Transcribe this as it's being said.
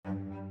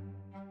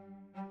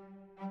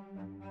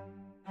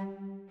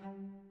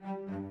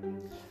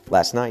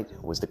Last night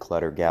was the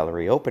Clutter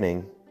Gallery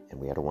opening, and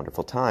we had a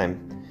wonderful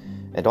time.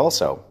 And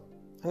also,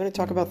 I'm going to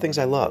talk about things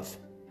I love,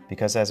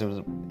 because as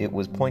it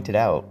was pointed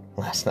out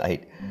last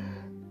night,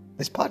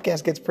 this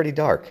podcast gets pretty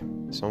dark,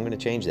 so I'm going to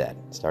change that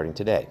starting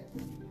today.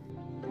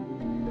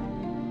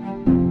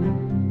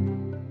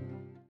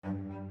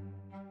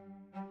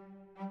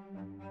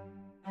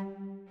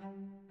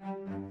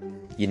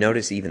 You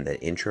notice even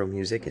the intro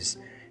music is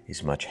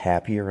much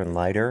happier and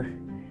lighter.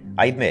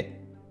 I admit,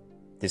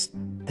 this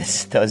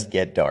does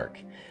get dark.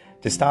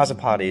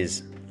 DeStasapod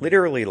is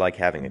literally like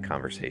having a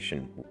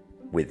conversation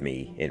with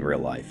me in real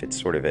life. It's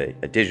sort of a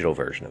digital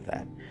version of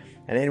that.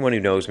 And anyone who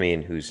knows me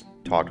and who's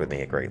talked with me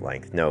at great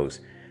length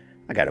knows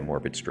I got a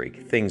morbid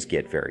streak. Things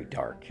get very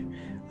dark.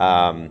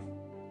 I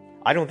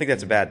don't think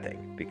that's a bad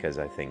thing, because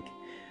I think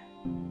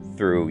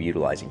through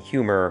utilizing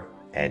humor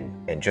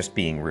and just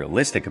being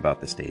realistic about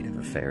the state of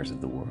affairs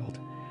of the world,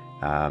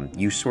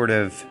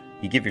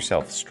 you give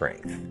yourself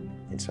strength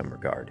in some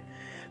regard.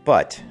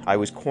 But I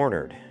was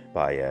cornered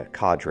by a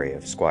cadre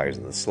of squires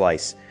of the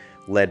slice,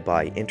 led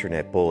by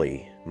internet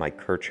bully Mike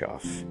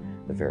Kirchhoff,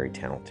 the very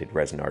talented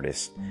resin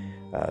artist,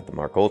 the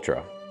Mark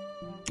Ultra.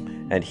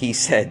 And he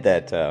said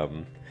that,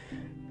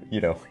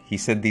 he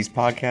said these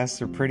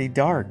podcasts are pretty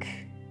dark.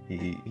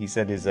 He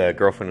said his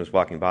girlfriend was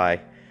walking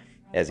by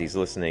as he's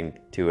listening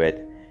to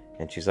it,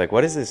 and she's like,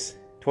 "What is this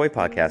toy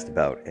podcast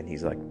about?" And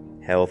he's like,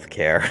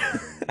 "Healthcare."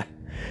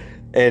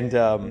 And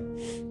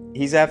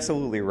he's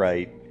absolutely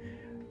right.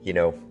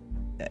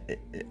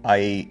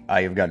 I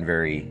have gotten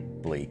very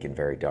bleak and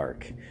very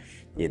dark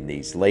in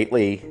these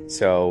lately,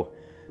 so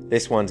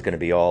this one's going to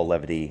be all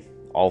levity,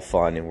 all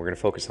fun, and we're going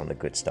to focus on the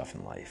good stuff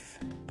in life.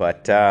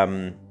 But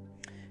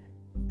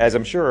as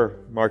I'm sure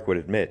Mark would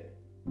admit,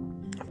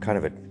 I kind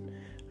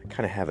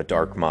of have a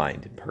dark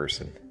mind in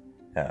person.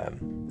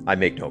 I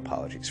make no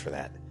apologies for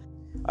that.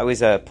 I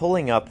was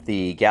pulling up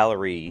the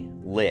gallery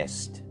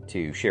list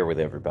to share with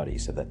everybody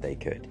so that they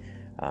could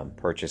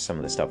purchase some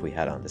of the stuff we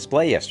had on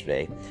display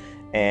yesterday.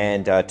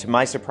 And to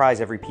my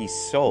surprise, every piece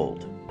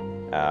sold,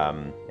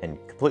 and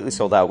completely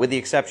sold out, with the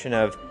exception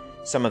of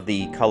some of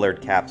the colored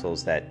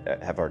capsules that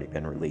have already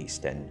been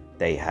released, and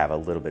they have a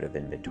little bit of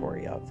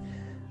inventory of.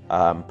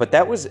 But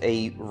that was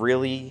a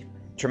really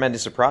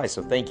tremendous surprise,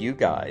 so thank you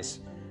guys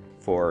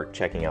for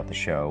checking out the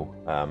show.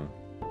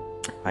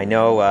 I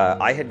know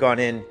I had gone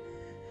in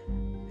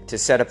to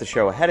set up the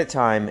show ahead of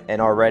time,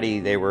 and already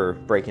they were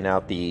breaking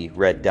out the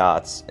red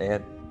dots,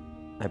 and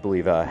I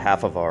believe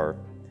half of our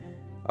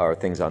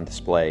things on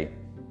display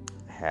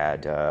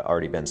had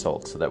already been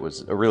sold. So that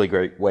was a really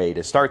great way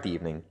to start the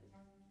evening.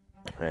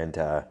 And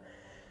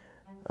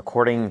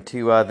according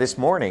to this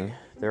morning,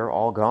 they're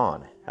all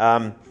gone.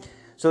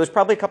 So there's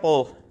probably a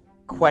couple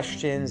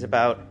questions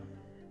about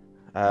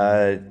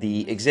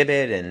the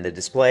exhibit and the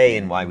display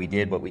and why we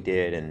did what we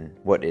did and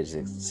what is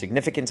the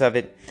significance of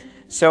it.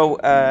 So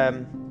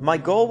my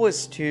goal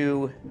was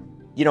to,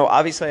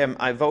 obviously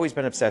I've always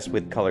been obsessed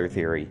with color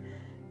theory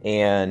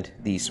and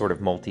these sort of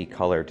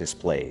multicolor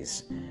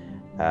displays.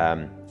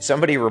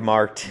 Somebody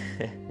remarked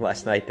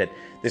last night that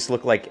this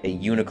looked like a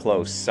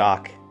Uniqlo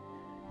sock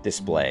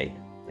display,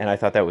 and I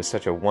thought that was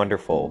such a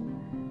wonderful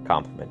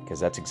compliment, because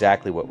that's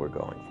exactly what we're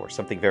going for.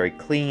 Something very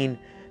clean,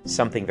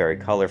 something very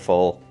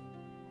colorful,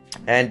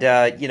 and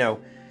I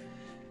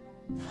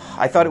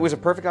thought it was a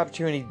perfect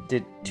opportunity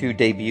to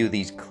debut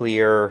these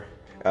clear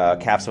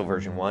capsule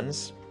version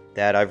 1s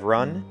that I've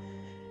run.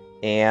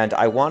 And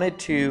I wanted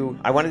to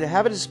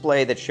have a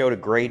display that showed a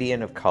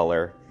gradient of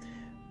color,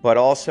 but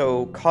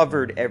also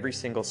covered every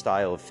single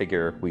style of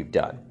figure we've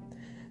done.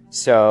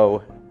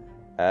 So,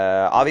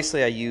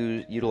 obviously I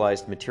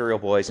utilized Material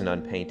Boys and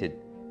unpainted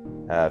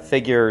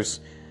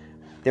figures.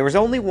 There was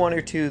only one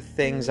or two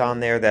things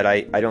on there that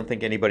I don't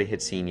think anybody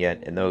had seen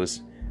yet, and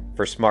those,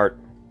 for smart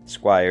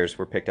squires,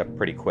 were picked up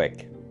pretty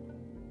quick.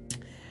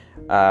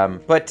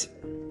 But,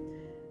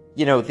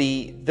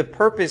 the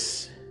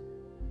purpose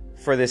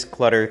for this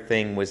clutter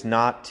thing was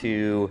not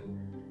to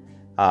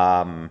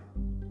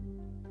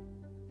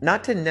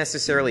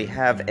necessarily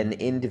have an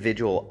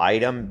individual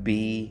item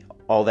be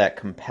all that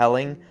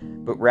compelling,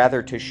 but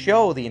rather to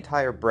show the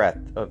entire breadth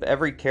of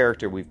every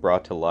character we've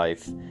brought to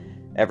life,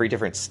 every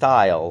different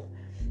style,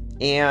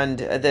 and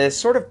the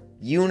sort of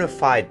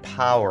unified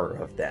power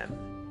of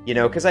them.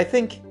 Because I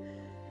think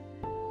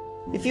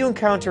if you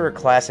encounter a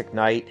classic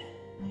knight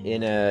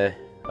in a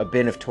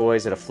bin of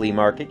toys at a flea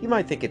market, you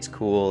might think it's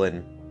cool,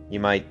 and you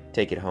might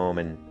take it home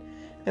and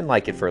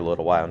like it for a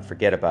little while and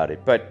forget about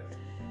it. But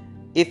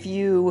if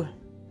you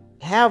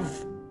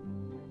have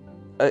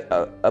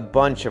a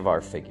bunch of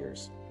our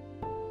figures,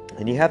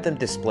 and you have them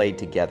displayed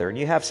together, and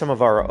you have some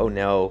of our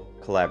O'Neill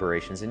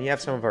collaborations, and you have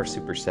some of our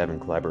Super 7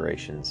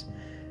 collaborations,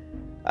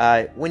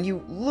 when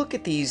you look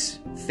at these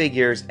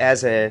figures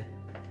as a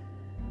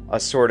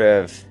sort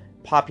of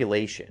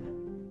population,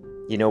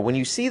 when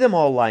you see them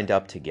all lined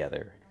up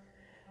together,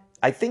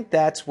 I think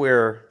that's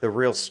where the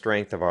real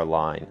strength of our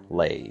line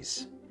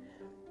lays.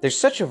 There's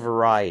such a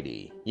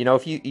variety.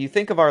 If you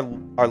think of our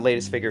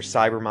latest figure,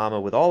 Cyber Mama,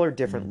 with all her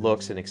different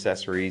looks and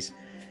accessories,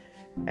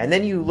 And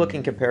then you look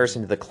in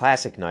comparison to the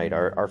classic knight,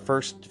 our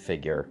first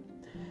figure.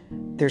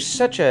 There's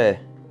such a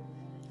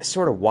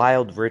sort of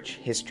wild, rich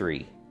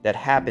history that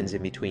happens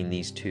in between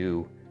these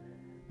two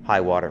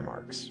high water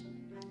marks.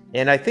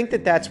 And I think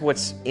that that's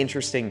what's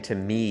interesting to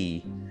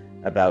me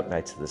about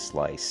Knights of the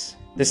Slice.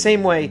 The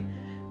same way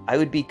I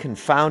would be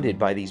confounded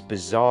by these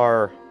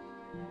bizarre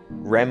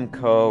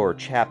Remco or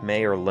Chap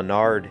May or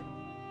Leonard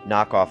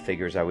knockoff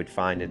figures I would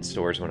find in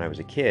stores when I was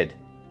a kid.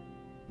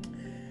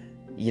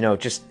 You know,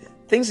 just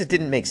things that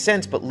didn't make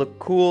sense but looked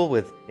cool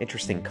with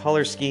interesting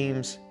color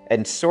schemes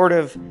and sort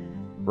of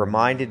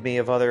reminded me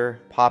of other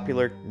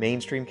popular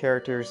mainstream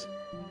characters.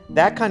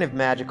 That kind of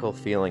magical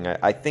feeling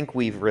I think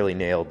we've really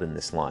nailed in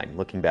this line,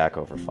 looking back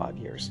over 5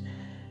 years.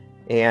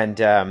 And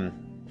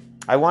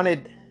I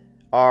wanted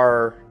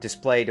our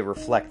display to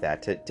reflect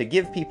that, to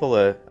give people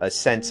a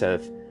sense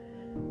of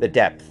the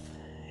depth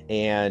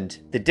and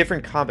the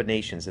different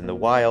combinations and the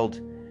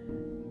wild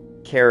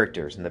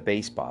characters and the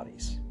base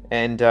bodies.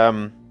 And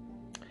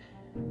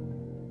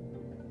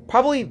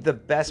probably the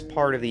best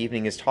part of the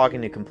evening is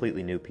talking to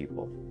completely new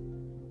people.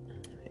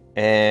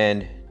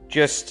 And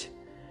just,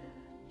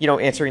 you know,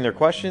 answering their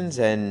questions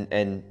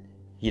and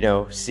you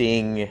know,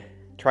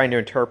 trying to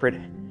interpret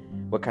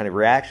what kind of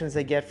reactions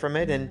they get from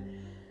it. And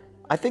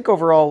I think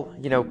overall,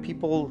 you know,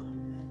 people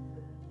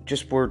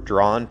just were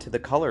drawn to the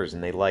colors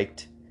and they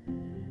liked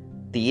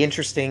the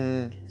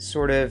interesting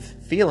sort of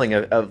feeling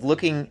of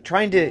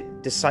trying to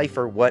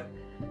decipher what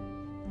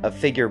a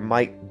figure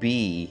might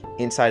be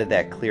inside of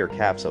that clear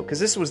capsule. Because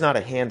this was not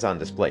a hands-on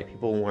display.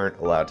 People weren't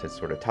allowed to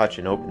sort of touch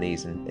and open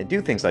these and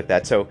do things like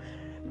that. So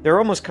they're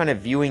almost kind of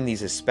viewing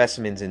these as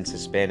specimens in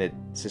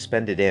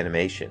suspended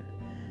animation.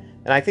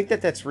 And I think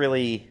that that's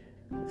really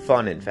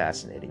fun and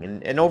fascinating.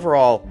 And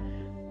overall,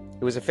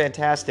 it was a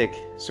fantastic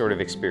sort of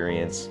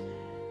experience.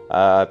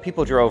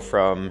 People drove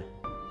from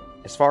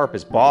as far up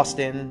as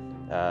Boston,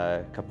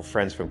 a couple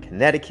friends from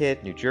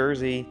Connecticut, New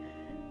Jersey,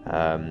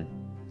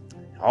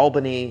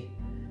 Albany.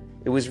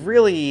 It was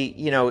really,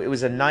 you know, it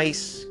was a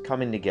nice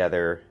coming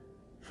together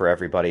for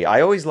everybody. I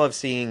always love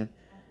seeing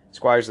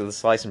Squires of the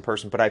Slice in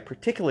person, but I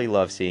particularly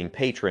love seeing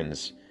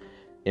patrons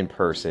in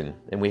person.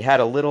 And we had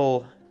a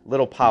little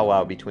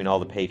powwow between all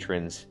the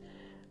patrons.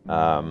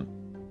 And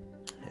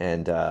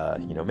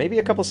you know, maybe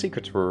a couple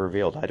secrets were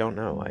revealed. I don't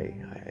know.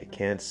 I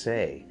can't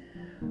say.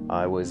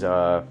 I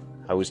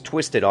was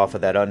twisted off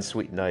of that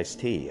unsweetened iced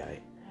tea. I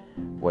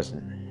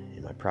wasn't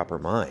in my proper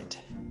mind.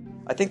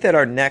 I think that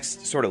our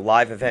next sort of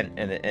live event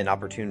and an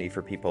opportunity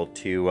for people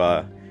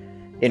to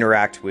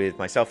interact with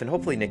myself and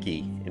hopefully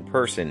Nikki in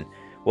person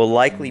will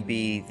likely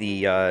be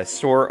the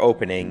store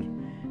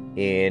opening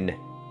in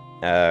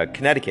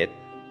Connecticut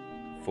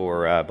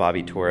for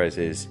Bobby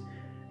Torres's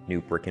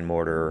new brick and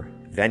mortar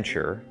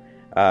venture.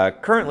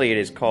 Currently it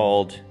is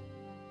called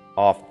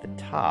From the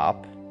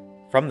Top.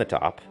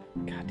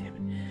 God damn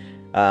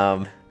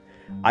it.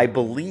 I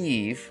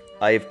believe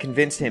I have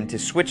convinced him to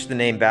switch the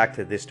name back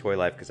to This Toy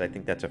Life because I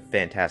think that's a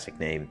fantastic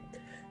name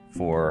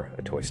for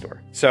a toy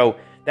store. So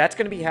that's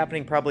going to be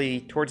happening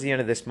probably towards the end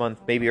of this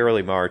month, maybe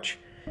early March,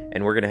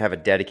 and we're going to have a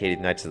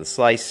dedicated Knights of the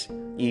Slice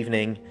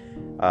evening.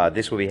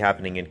 This will be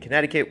happening in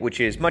Connecticut,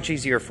 which is much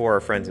easier for our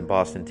friends in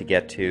Boston to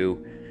get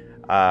to.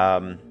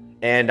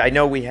 And I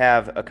know we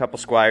have a couple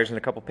Squires and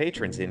a couple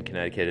patrons in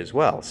Connecticut as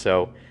well,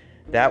 so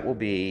that will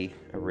be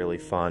a really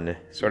fun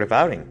sort of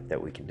outing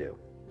that we can do.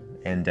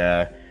 And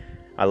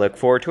I look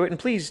forward to it, and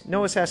please,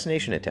 no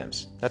assassination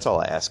attempts. That's all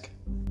I ask.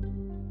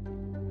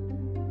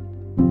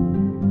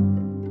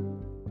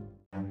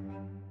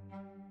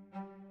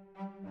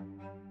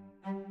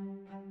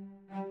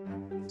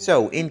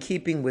 So, in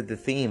keeping with the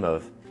theme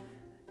of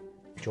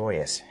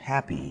joyous,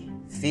 happy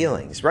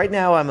feelings, right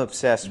now I'm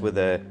obsessed with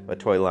a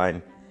toy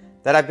line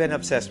that I've been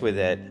obsessed with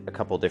at a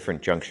couple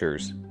different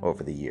junctures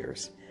over the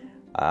years.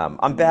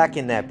 I'm back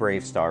in that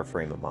Brave Star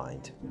frame of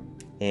mind.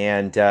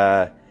 And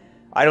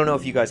I don't know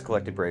if you guys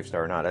collected Brave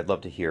Star or not. I'd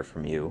love to hear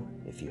from you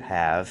if you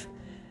have.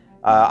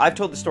 I've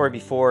told the story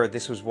before.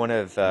 This was one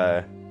of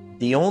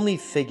the only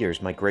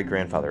figures my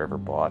great-grandfather ever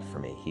bought for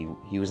me.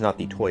 He was not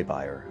the toy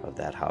buyer of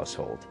that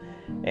household.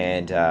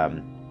 And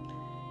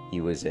he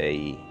was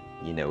a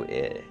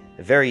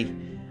very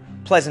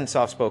pleasant,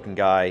 soft-spoken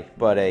guy,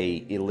 but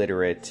a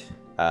illiterate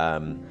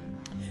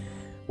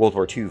World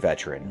War II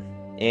veteran.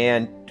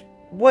 And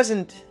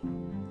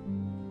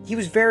he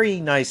was very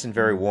nice and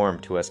very warm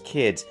to us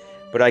kids,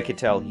 but I could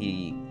tell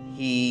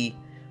he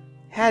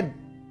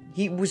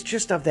was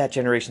just of that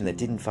generation that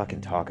didn't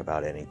fucking talk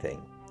about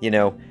anything. You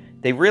know,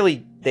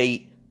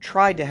 they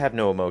tried to have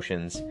no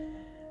emotions.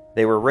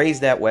 They were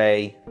raised that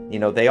way. You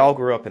know, they all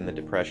grew up in the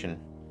Depression.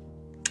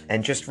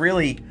 And just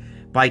really,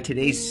 by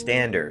today's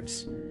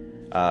standards,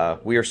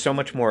 we are so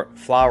much more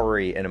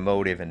flowery and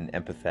emotive and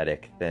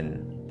empathetic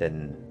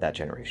than that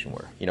generation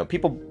were. You know,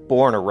 people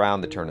born around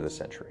the turn of the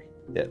century,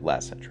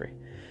 last century.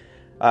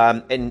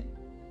 And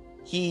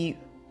he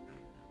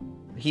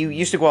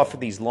used to go out for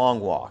these long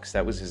walks.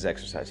 That was his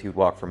exercise. He would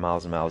walk for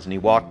miles and miles. And he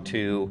walked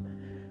to,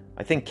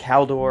 I think,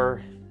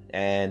 Caldor,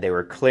 and they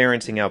were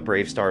clearancing out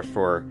Brave Star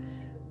for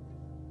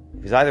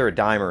It was either a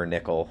dime or a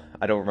nickel.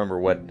 I don't remember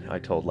what I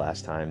told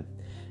last time.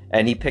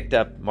 And he picked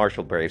up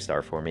Marshall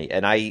Bravestar for me,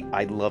 and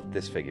I loved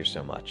this figure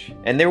so much.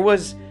 And there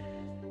was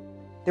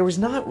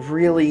not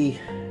really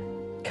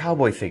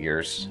cowboy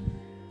figures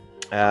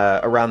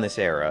around this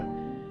era.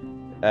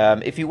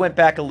 If you went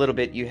back a little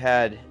bit, you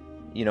had,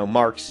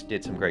 Marx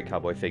did some great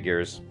cowboy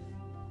figures.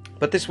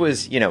 But this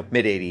was,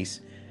 mid-'80s.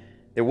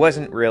 There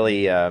wasn't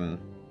really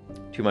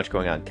too much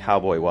going on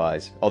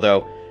cowboy-wise.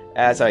 Although,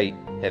 as I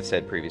have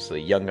said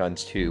previously, Young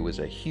Guns 2 was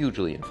a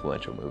hugely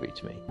influential movie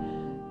to me.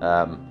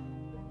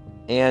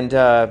 And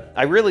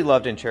I really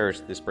loved and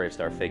cherished this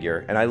Bravestar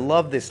figure. And I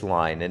love this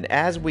line. And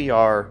as we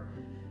are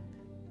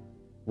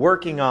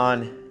working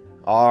on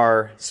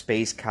our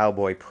Space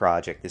Cowboy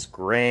project, this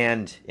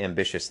grand,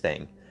 ambitious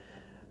thing,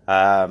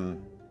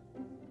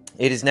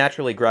 it has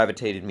naturally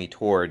gravitated me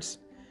towards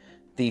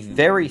the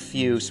very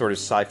few sort of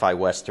sci-fi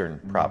Western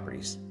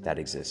properties that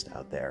exist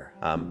out there.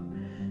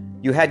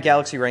 You had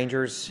Galaxy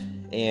Rangers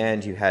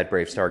and you had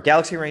Bravestar.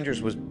 Galaxy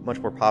Rangers was much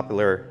more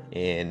popular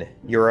in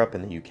Europe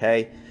and the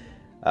UK.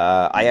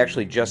 I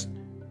actually just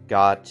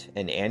got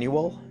an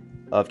annual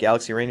of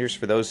Galaxy Rangers.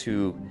 For those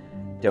who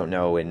don't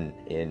know, in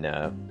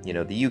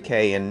the UK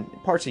and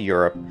parts of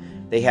Europe,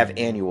 they have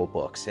annual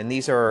books, and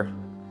these are,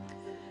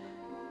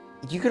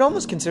 you could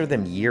almost consider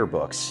them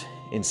yearbooks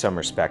in some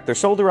respect. They're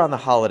sold around the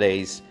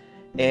holidays,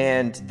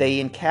 and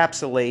they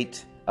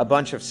encapsulate a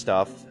bunch of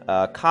stuff,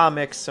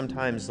 comics,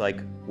 sometimes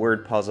like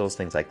word puzzles,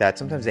 things like that.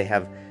 Sometimes they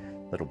have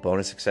little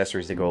bonus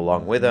accessories that go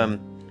along with them,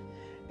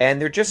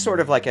 and they're just sort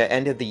of like an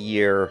end of the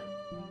year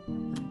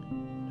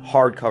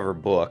hardcover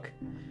book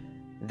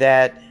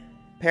that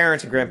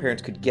parents and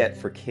grandparents could get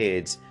for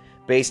kids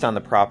based on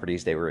the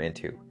properties they were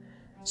into.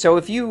 So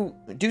if you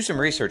do some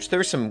research,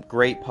 there's some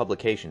great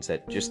publications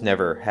that just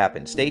never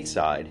happened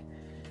stateside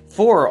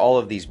for all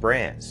of these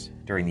brands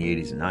during the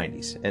 80s and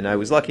 90s. And I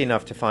was lucky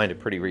enough to find a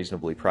pretty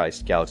reasonably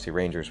priced Galaxy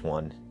Rangers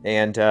one.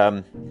 And,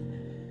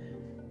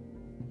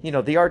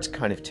 the art's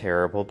kind of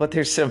terrible, but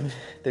there's some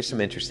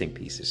interesting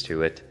pieces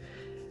to it.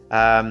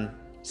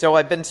 So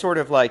I've been sort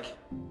of like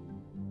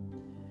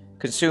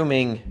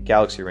consuming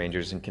Galaxy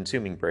Rangers and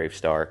consuming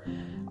Bravestar.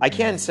 I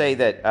can say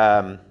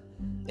that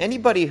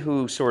anybody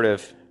who sort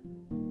of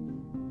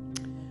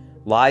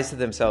lies to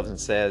themselves and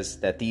says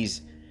that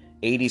these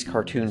 80s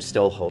cartoons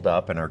still hold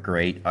up and are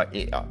great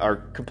are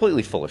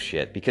completely full of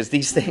shit, because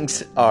these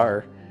things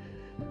are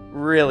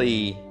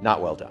really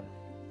not well done.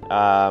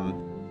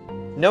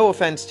 No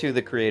offense to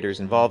the creators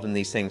involved in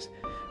these things,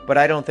 but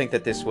I don't think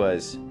that this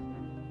was...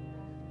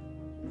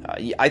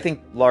 I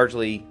think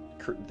largely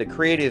the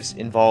creatives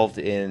involved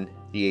in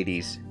the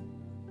 80s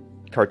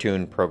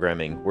cartoon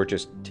programming were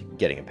just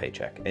getting a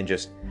paycheck and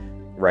just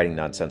writing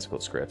nonsensical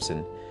scripts.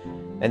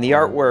 And the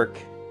artwork,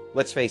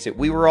 let's face it,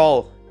 we were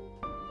all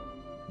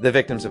the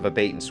victims of a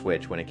bait and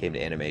switch when it came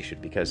to animation,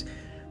 because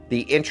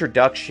the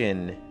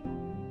introduction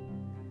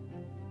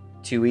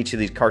to each of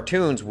these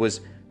cartoons was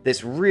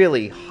this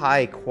really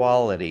high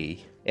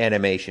quality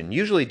animation,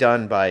 usually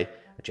done by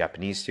a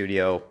Japanese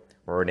studio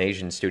or an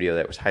Asian studio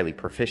that was highly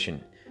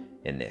proficient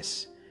in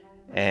this.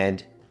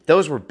 And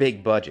those were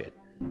big budget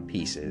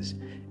pieces.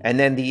 And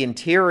then the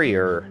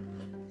interior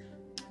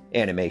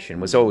animation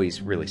was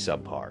always really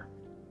subpar.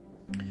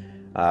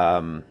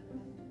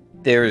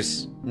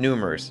 There's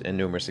numerous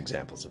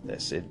examples of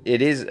this.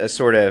 It is a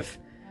sort of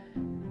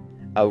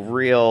a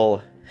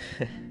real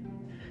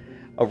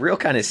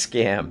kind of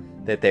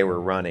scam that they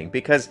were running,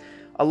 because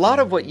a lot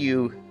of what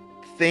you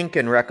think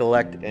and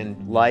recollect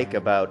and like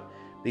about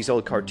these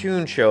old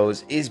cartoon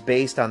shows is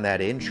based on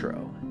that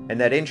intro. And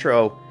that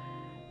intro,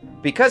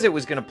 because it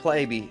was going to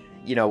play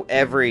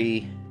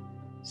every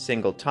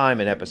single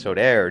time an episode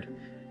aired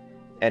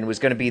and was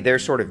going to be their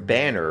sort of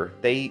banner,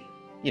 they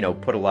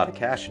put a lot of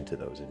cash into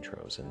those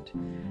intros,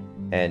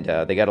 and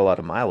they got a lot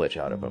of mileage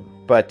out of them.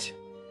 But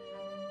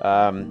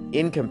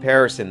in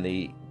comparison,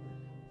 the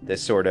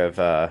sort of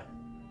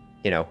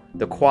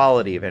the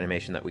quality of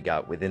animation that we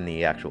got within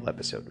the actual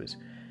episode was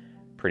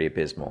pretty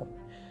abysmal.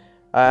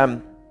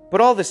 But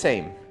all the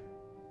same,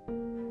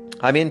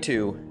 I'm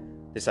into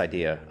this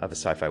idea of a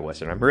sci-fi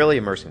western. I'm really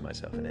immersing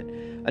myself in it.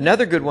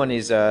 Another good one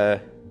is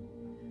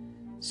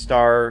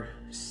Star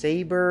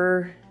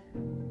Saber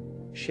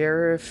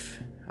Sheriff.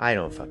 I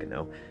don't fucking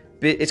know.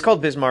 It's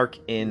called Bismarck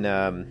in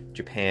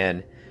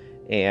Japan,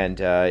 and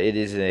it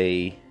is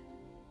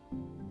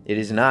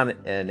an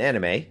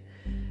anime,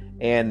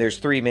 and there's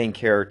three main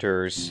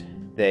characters.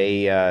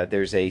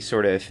 There's a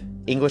sort of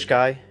English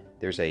guy,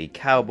 there's a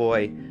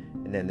cowboy,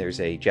 and then there's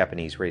a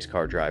Japanese race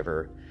car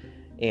driver,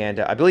 and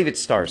I believe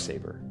it's Star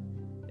Saber,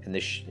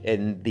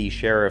 and the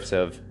sheriffs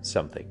of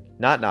something,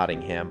 not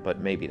Nottingham, but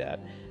maybe that.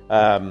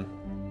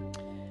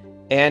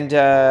 And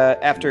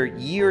after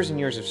years and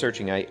years of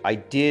searching, I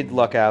did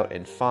luck out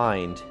and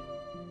find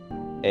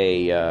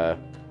a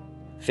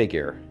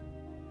figure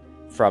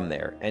from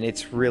there, and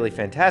it's really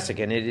fantastic.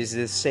 And it is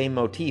the same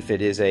motif.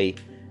 It is a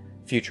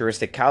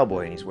futuristic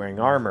cowboy, and he's wearing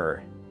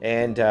armor.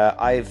 And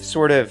I've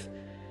sort of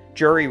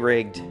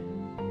jury-rigged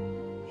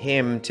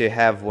him to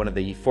have one of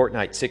the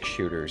Fortnite 6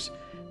 shooters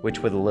which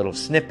with a little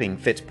snipping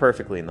fits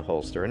perfectly in the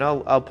holster. And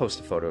I'll post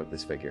a photo of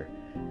this figure.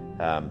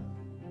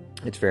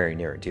 It's very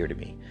near and dear to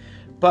me.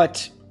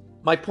 But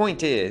my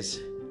point is,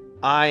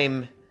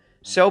 I'm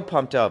so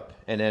pumped up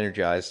and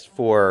energized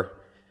for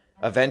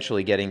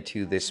eventually getting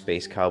to this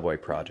Space Cowboy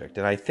project.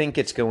 And I think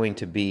it's going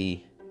to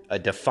be a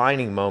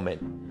defining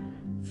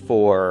moment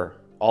for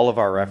all of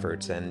our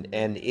efforts and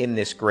in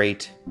this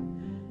great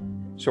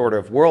sort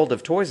of world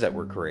of toys that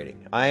we're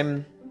creating.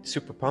 I'm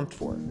super pumped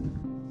for it.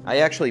 I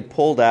actually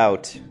pulled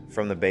out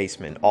from the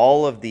basement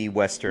all of the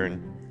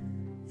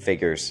Western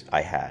figures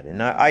I had.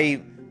 And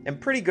I am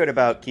pretty good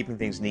about keeping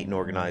things neat and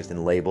organized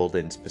and labeled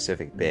in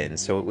specific bins,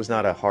 so it was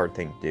not a hard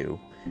thing to do.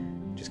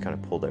 Just kind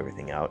of pulled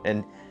everything out.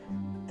 And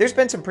there's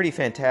been some pretty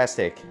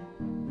fantastic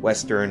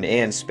Western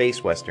and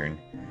Space Western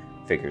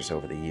figures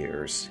over the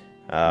years.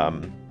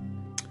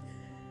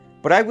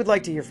 But I would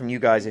like to hear from you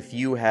guys if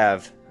you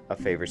have a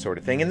favorite sort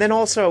of thing. And then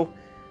also,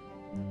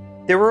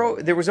 there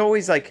was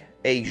always like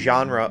a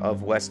genre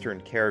of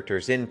Western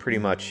characters in pretty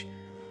much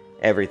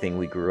everything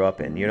we grew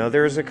up in. You know,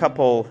 there's a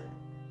couple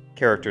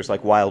characters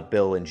like Wild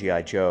Bill and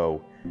G.I.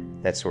 Joe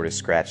that sort of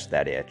scratched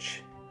that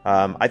itch.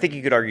 I think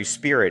you could argue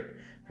Spirit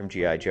from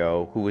G.I.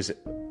 Joe, who was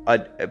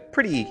a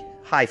pretty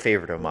high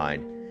favorite of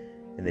mine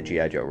in the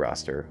G.I. Joe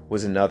roster,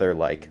 was another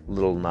like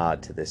little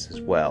nod to this as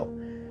well.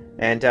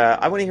 And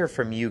I want to hear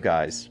from you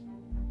guys.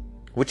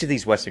 Which of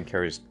these Western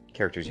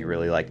characters you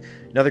really like?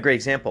 Another great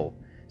example,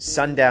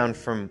 Sundown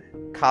from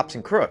Cops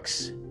and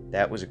Crooks.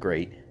 That was a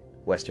great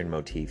Western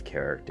motif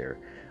character.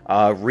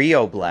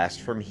 Rio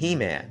Blast from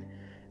He-Man.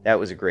 That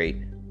was a great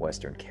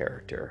Western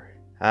character.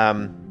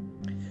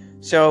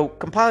 So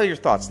compile your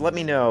thoughts. Let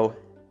me know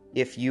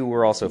if you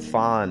were also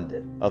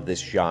fond of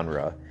this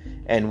genre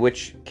and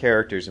which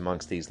characters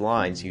amongst these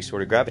lines you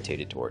sort of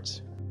gravitated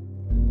towards.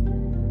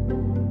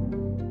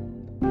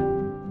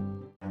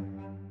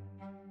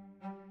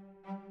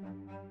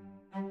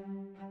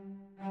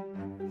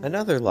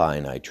 Another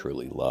line I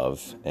truly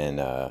love, and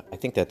I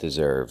think that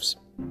deserves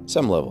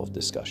some level of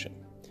discussion,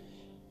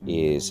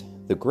 is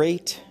the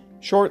great,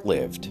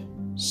 short-lived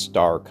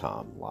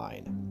Starcom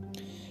line.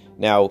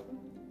 Now,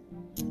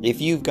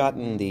 if you've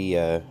gotten the,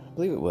 I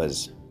believe it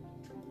was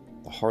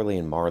the Harley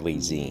and Marley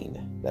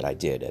zine that I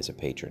did as a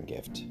patron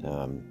gift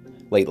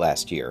late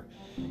last year,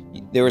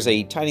 there was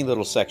a tiny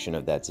little section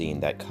of that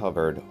zine that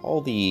covered all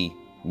the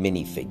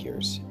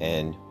minifigures,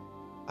 and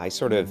I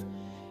sort of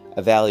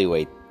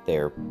evaluate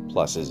their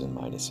pluses and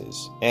minuses.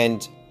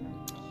 And,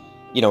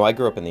 you know, I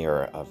grew up in the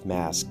era of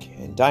Mask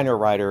and Dino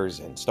Riders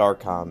and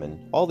Starcom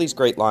and all these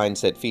great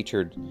lines that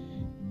featured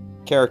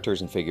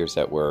characters and figures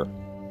that were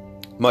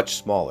much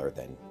smaller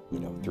than,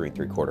 3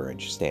 3/4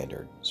 inch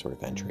standard sort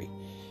of entry.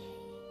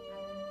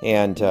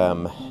 And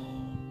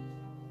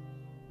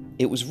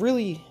it was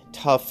really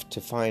tough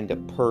to find a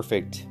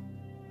perfect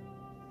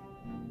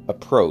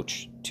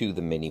approach to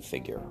the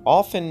minifigure.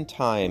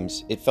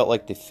 Oftentimes, it felt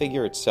like the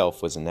figure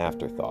itself was an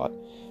afterthought,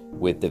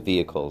 with the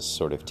vehicles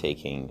sort of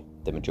taking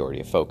the majority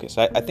of focus.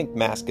 I think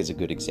Mask is a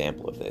good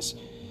example of this.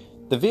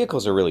 The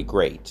vehicles are really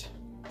great.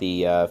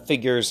 The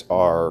figures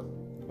are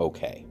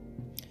okay.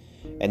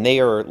 And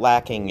they are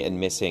lacking and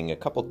missing a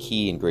couple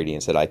key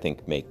ingredients that I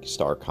think make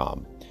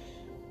Starcom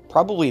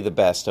probably the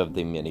best of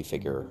the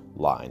minifigure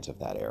lines of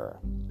that era.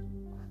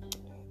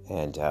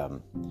 And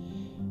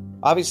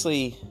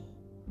obviously,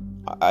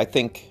 I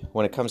think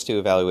when it comes to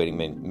evaluating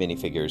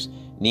minifigures,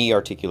 knee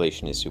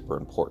articulation is super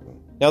important.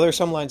 Now, there are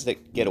some lines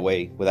that get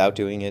away without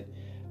doing it.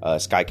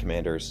 Sky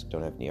Commanders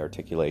don't have knee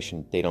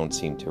articulation. They don't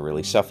seem to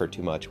really suffer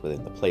too much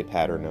within the play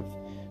pattern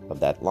of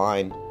that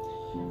line.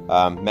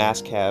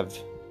 Mask have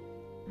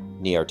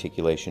knee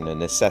articulation, a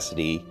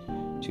necessity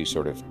to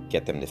sort of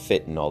get them to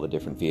fit in all the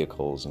different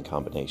vehicles and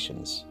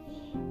combinations.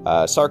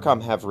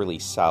 Starcom have really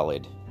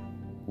solid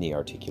knee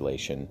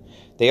articulation.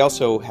 They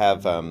also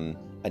have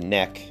a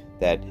neck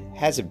that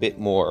has a bit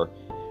more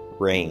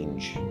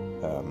range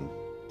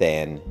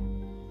than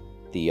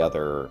the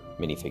other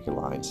minifigure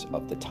lines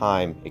of the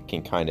time. It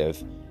can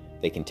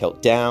they can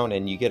tilt down,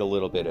 and you get a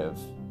little bit of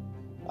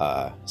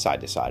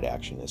side-to-side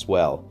action as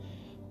well.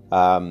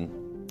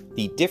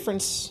 The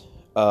difference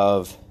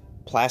of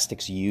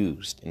plastics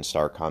used in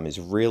Starcom is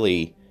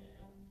really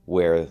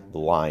where the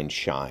line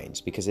shines,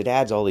 because it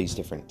adds all these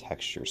different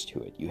textures to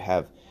it. You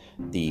have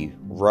the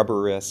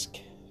rubber-esque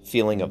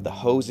feeling of the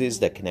hoses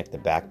that connect the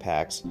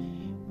backpacks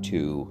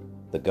to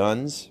the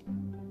guns.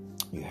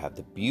 You have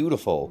the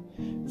beautiful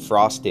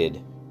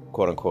frosted,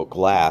 quote-unquote,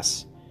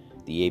 glass,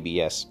 the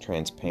ABS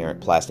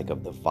transparent plastic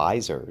of the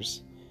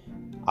visors.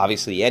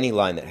 Obviously, any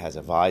line that has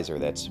a visor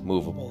that's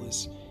movable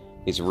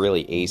is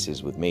really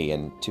aces with me,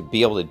 and to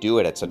be able to do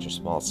it at such a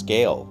small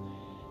scale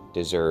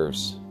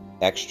deserves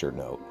extra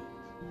note.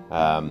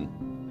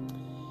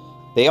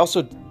 They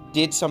also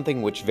did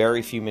something which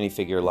very few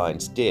minifigure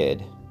lines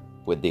did,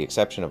 with the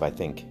exception of, I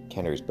think,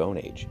 Kenner's Bone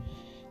Age.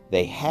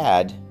 They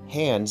had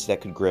hands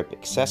that could grip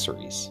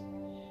accessories.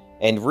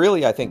 And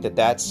really, I think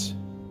that's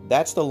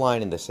the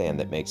line in the sand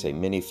that makes a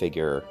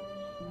minifigure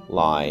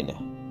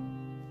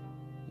line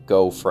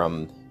go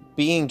from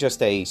being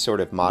just a sort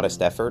of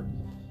modest effort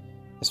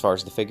as far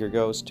as the figure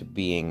goes, to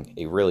being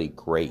a really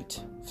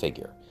great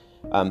figure.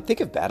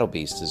 Think of Battle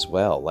Beasts as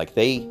well. Like,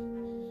 they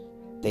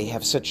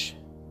have such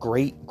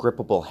great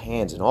grippable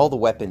hands, and all the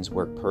weapons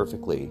work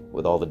perfectly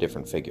with all the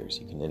different figures.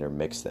 You can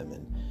intermix them,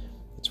 and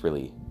it's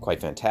really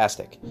quite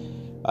fantastic.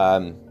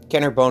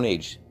 Kenner Bone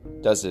Age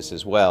does this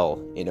as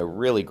well in a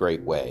really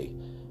great way.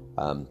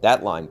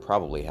 That line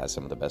probably has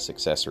some of the best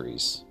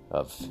accessories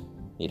of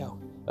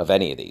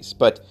any of these.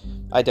 But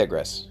I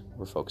digress.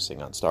 We're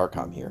focusing on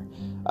Starcom here.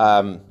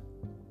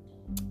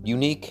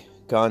 Unique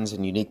guns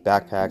and unique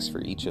backpacks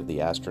for each of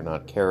the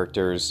astronaut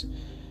characters.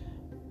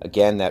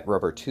 Again, that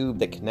rubber tube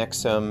that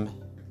connects them.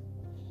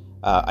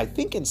 I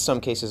think in some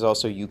cases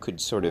also you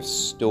could sort of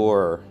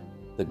store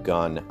the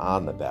gun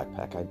on the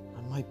backpack. I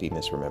might be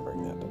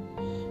misremembering that, but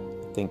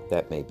I think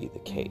that may be the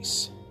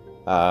case.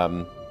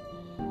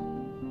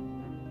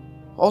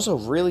 Also,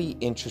 really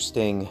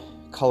interesting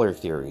color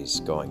theories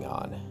going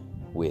on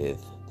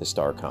with the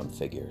Starcom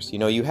figures.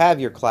 You have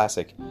your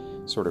classic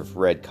sort of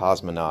red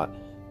cosmonaut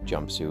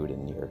jumpsuit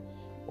and your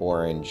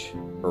orange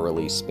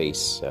early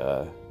space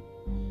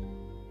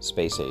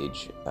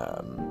age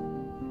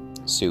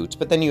suits,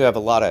 but then you have a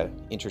lot of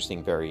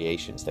interesting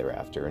variations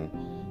thereafter, and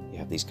you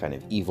have these kind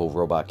of evil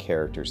robot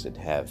characters that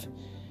have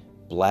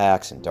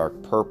blacks and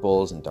dark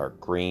purples and dark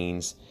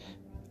greens.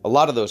 A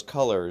lot of those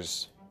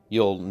colors,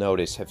 you'll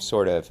notice, have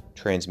sort of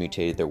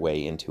transmutated their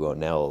way into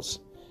O'Neilla's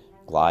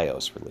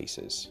Glyos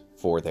releases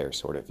for their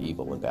sort of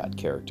evil and bad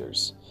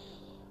characters.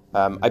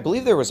 I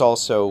believe there was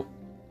also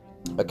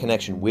a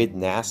connection with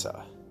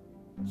NASA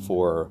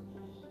for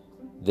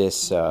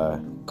this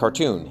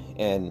cartoon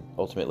and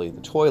ultimately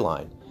the toy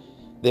line.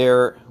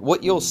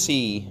 What you'll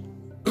see,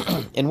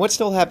 and what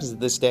still happens to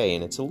this day,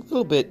 and it's a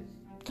little bit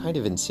kind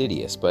of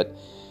insidious, but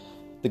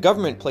the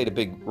government played a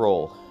big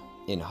role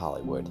in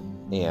Hollywood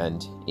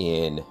and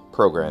in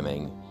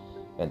programming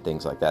and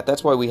things like that.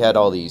 That's why we had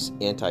all these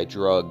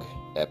anti-drug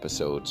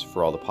episodes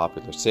for all the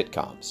popular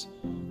sitcoms.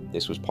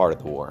 This was part of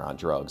the war on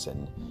drugs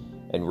and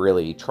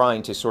really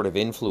trying to sort of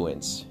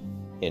influence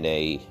in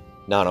a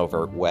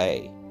non-overt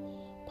way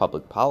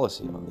public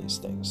policy on these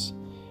things.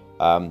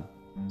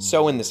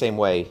 So in the same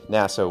way,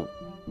 NASA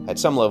had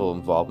some level of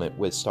involvement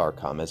with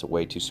Starcom as a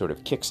way to sort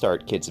of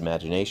kickstart kids'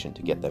 imagination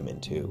to get them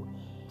into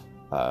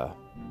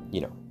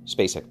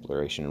space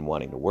exploration and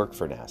wanting to work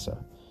for NASA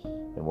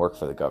and work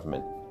for the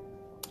government.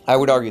 I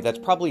would argue that's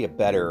probably a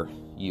better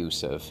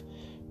use of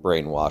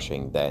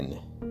brainwashing than,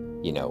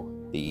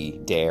 the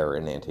dare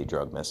and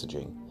anti-drug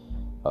messaging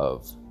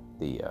of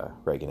the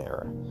Reagan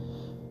era.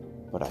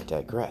 But I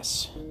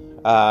digress.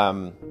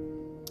 Another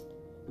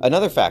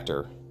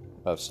factor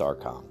of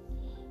Starcom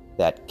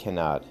that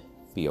cannot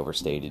be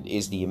overstated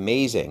is the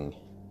amazing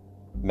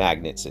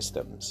magnet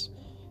systems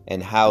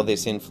and how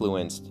this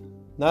influenced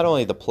not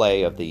only the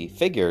play of the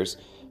figures,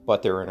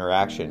 but their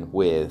interaction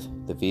with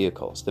the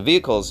vehicles. The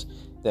vehicles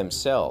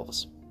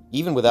themselves,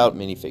 even without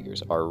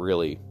minifigures, are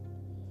really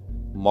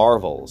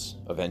marvels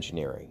of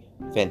engineering.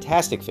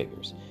 Fantastic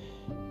figures.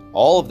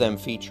 All of them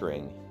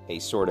featuring a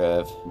sort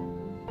of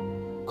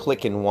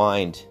click and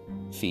wind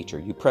feature.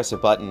 You press a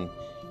button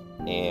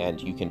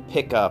and you can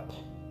pick up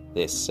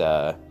this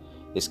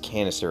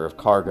canister of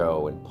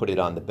cargo and put it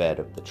on the bed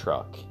of the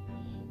truck.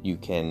 You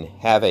can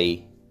have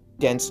a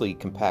densely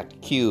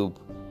compact cube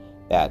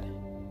that,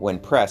 when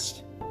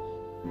pressed,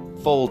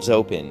 folds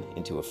open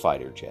into a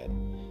fighter jet.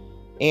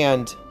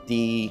 And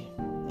the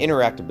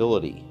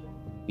interactability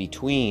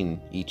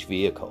between each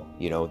vehicle,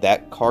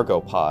 that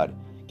cargo pod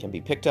can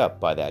be picked up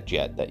by that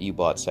jet that you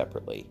bought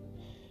separately.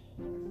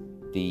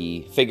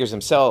 The figures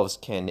themselves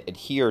can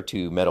adhere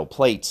to metal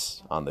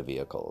plates on the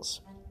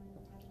vehicles.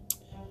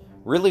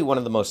 Really one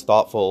of the most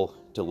thoughtful,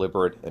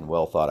 deliberate, and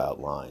well thought out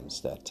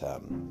lines that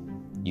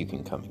you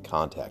can come in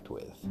contact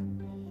with.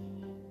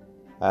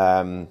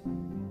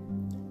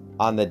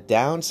 On the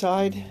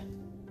downside,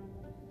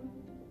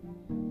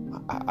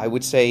 I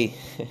would say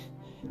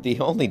the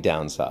only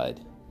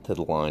downside to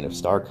the line of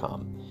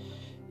Starcom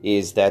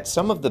is that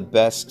some of the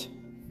best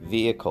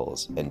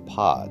vehicles and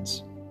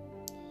pods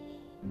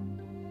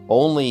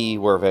only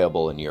were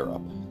available in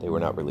Europe. They were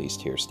not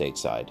released here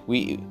stateside.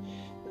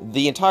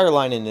 The entire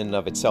line in and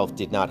of itself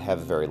did not have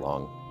a very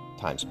long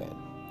time span.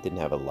 Didn't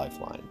have a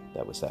lifeline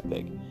that was that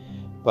big.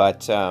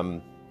 But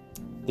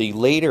the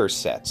later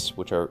sets,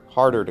 which are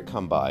harder to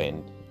come by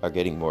and are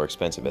getting more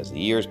expensive as the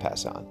years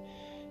pass on,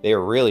 they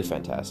are really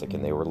fantastic,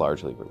 and they were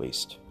largely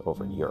released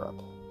over in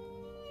Europe.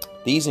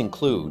 These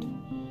include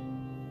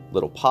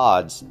little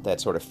pods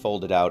that sort of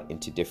folded out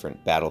into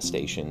different battle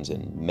stations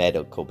and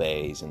medical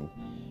bays, and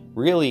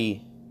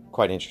really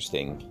quite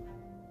interesting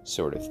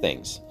sort of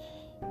things.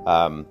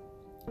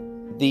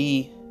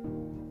 The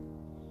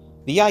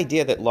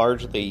idea that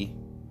largely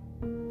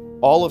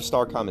all of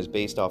Starcom is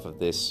based off of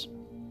this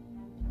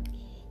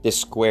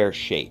square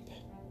shape.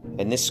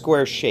 And this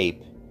square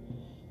shape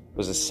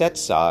was a set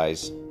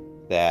size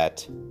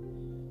that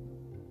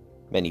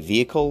many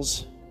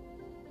vehicles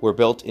were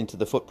built into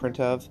the footprint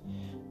of.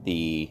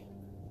 The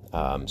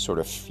sort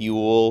of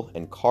fuel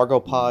and cargo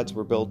pods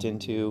were built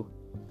into.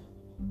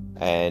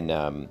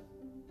 And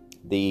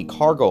The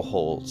cargo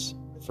holds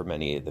for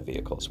many of the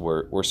vehicles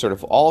were sort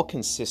of all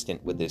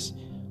consistent with this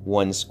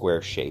one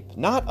square shape,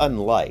 not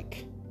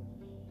unlike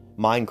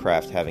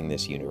Minecraft having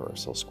this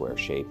universal square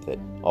shape that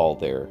all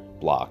their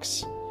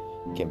blocks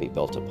can be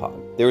built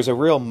upon. There was a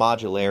real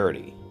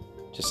modularity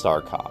to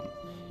Starcom.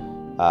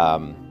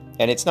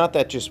 And it's not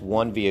that just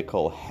one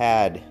vehicle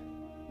had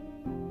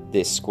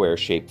this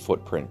square-shaped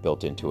footprint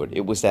built into it.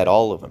 It was that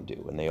all of them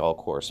do, and they all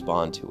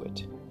correspond to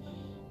it.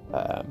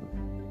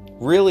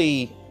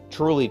 Really,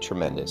 truly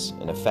tremendous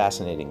and a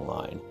fascinating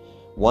line.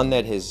 One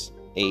that has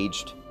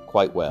aged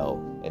quite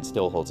well and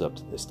still holds up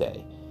to this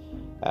day.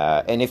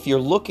 And if you're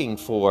looking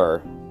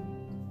for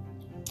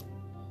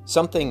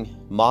something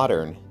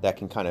modern that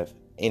can kind of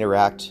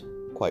interact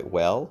quite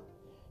well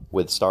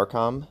with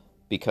Starcom,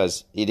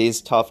 because it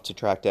is tough to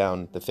track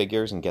down the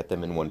figures and get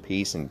them in one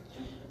piece and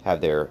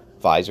have their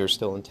visors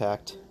still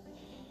intact,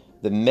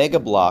 the Mega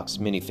Bloks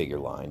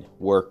minifigure line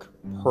work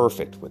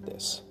perfect with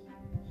this.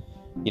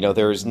 You know,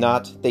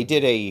 they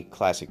did a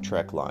classic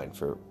Trek line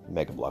for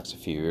Mega Bloks a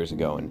few years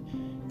ago, and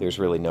there's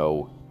really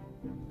no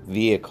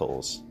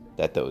vehicles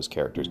that those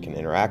characters can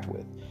interact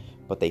with,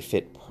 but they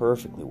fit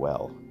perfectly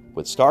well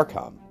with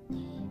Starcom.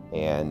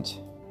 And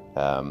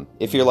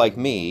if you're like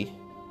me,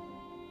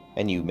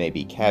 and you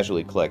maybe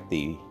casually collect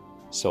the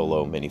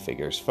solo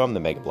minifigures from the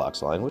Mega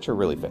Bloks line, which are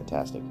really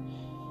fantastic,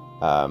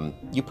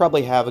 you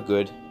probably have a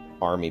good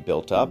army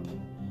built up,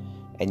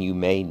 and you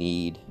may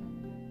need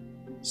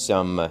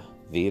some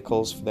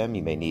vehicles for them.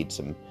 You may need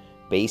some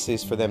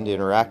bases for them to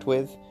interact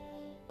with,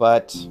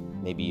 but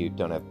maybe you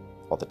don't have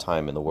all the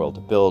time in the world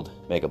to build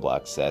Mega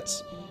Bloks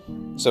sets.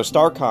 So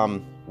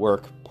Starcom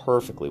work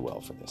perfectly well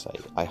for this.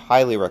 I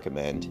highly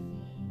recommend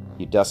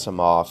you dust some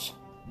off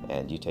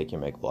and you take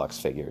your Mega Bloks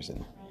figures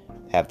and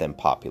have them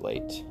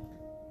populate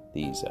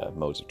these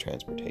modes of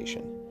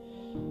transportation.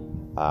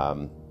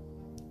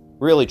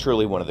 Really,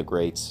 truly one of the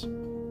greats.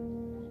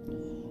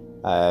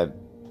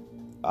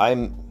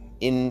 I'm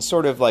in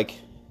sort of like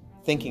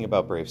thinking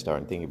about Bravestar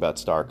and thinking about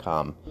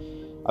Starcom.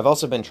 I've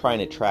also been trying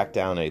to track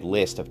down a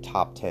list of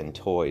top 10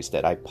 toys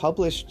that I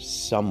published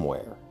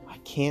somewhere. I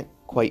can't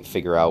quite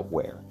figure out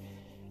where.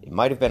 It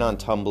might have been on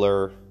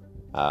Tumblr.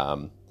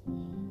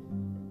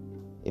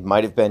 It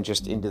might have been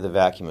just into the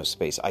vacuum of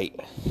space. I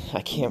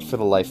can't for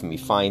the life of me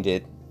find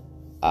it.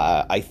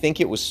 I think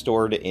it was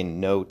stored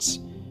in notes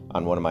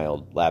on one of my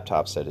old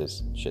laptops that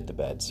is shit the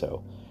bed.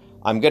 So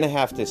I'm going to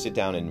have to sit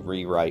down and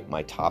rewrite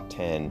my top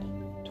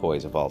 10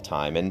 toys of all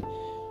time. And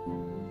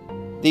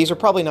these are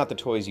probably not the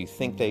toys you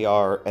think they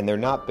are, and they're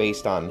not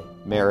based on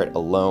merit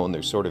alone.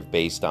 They're sort of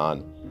based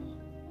on,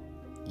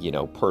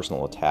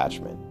 personal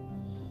attachment.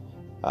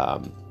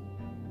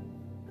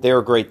 There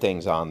are great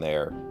things on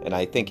there, and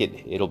I think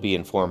it'll be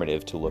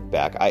informative to look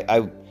back.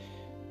 I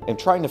am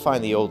trying to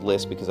find the old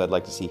list because I'd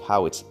like to see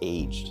how it's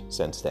aged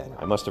since then.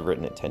 I must have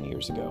written it 10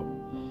 years ago.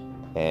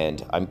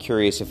 And I'm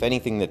curious if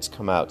anything that's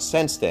come out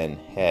since then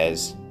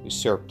has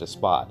usurped a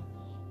spot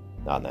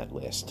on that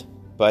list.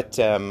 But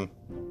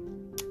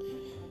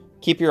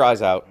keep your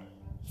eyes out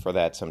for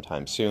that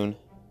sometime soon.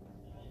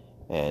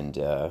 And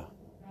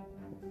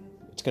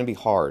it's going to be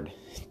hard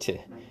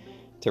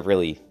to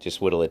really just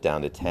whittle it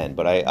down to 10.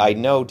 But I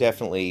know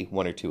definitely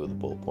one or two of the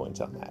bullet points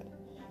on that.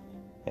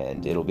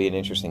 And it'll be an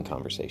interesting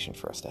conversation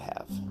for us to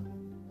have.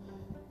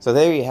 So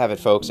there you have it,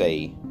 folks.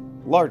 A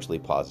largely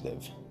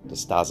positive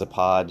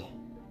DeStasapod.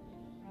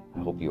 I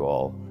hope you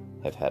all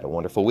have had a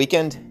wonderful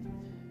weekend.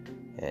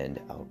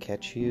 And I'll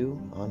catch you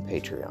on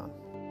Patreon.